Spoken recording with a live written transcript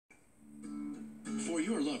For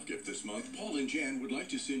your love gift this month, Paul and Jan would like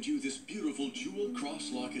to send you this beautiful jewel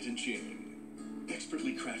cross locket and chain.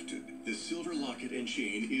 Expertly crafted, this silver locket and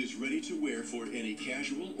chain is ready to wear for any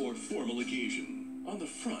casual or formal occasion. On the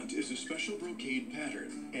front is a special brocade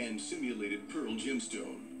pattern and simulated pearl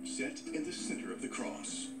gemstone set in the center of the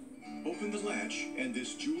cross. Open the latch and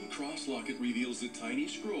this jewel cross locket reveals a tiny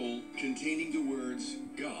scroll containing the words,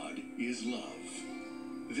 "God is love."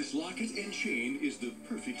 This locket and chain is the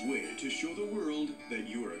perfect way to show the world that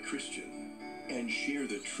you are a Christian and share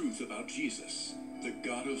the truth about Jesus, the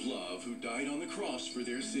God of love who died on the cross for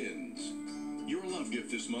their sins. Your love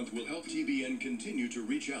gift this month will help TBN continue to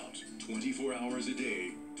reach out 24 hours a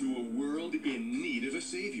day to a world in need of a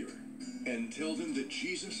Savior and tell them that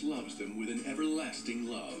Jesus loves them with an everlasting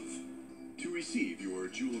love. To receive your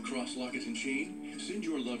jewel cross locket and chain, send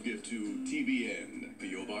your love gift to TBN,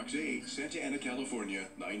 P.O. Box A, Santa Ana, California,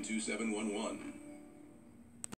 92711.